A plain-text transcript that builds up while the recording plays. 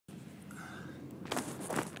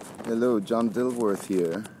Hello, John Dilworth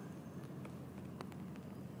here.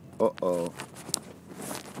 Uh-oh.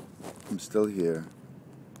 I'm still here.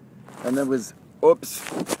 And I was, oops,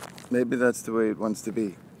 maybe that's the way it wants to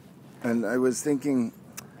be. And I was thinking,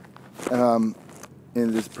 in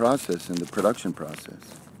this process, in the production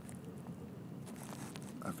process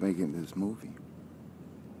of making this movie,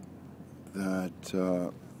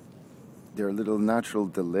 that there are little natural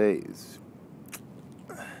delays.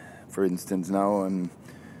 For instance, now I'm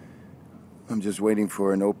just waiting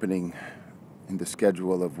for an opening in the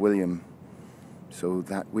schedule of William so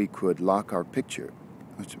that we could lock our picture,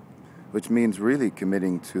 which means really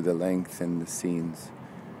committing to the length and the scenes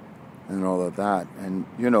and all of that. And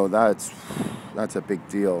you know, that's a big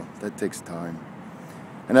deal. That takes time.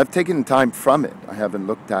 And I've taken time from it. I haven't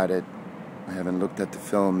looked at it. I haven't looked at the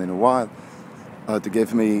film in a while to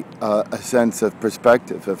give me a sense of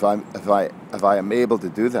perspective. If I am able to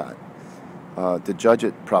do that, to judge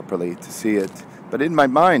it properly, to see it. But in my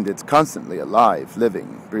mind, it's constantly alive,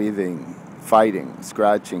 living, breathing, fighting,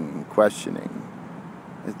 scratching, questioning.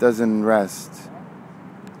 It doesn't rest.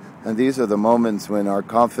 And these are the moments when our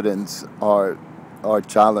confidence are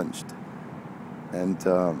challenged. And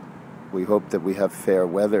we hope that we have fair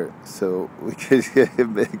weather so we can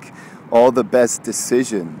make all the best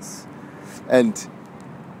decisions. And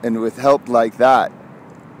with help like that,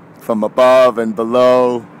 from above and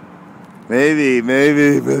below, maybe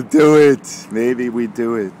we'll do it. Maybe we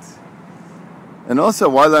do it. And also,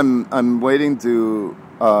 while I'm waiting to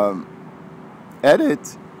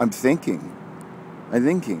edit, I'm thinking.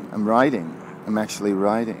 I'm writing. I'm actually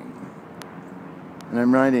writing. And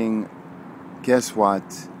I'm writing, guess what?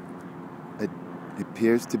 It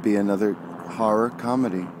appears to be another horror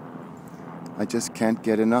comedy. I just can't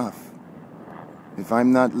get enough. If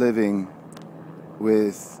I'm not living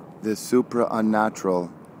with the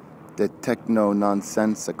supra-unnatural, the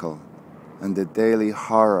techno-nonsensical, and the daily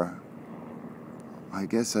horror, I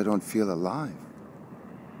guess I don't feel alive.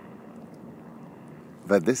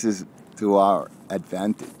 But this is to our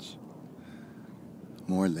advantage.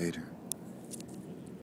 More later.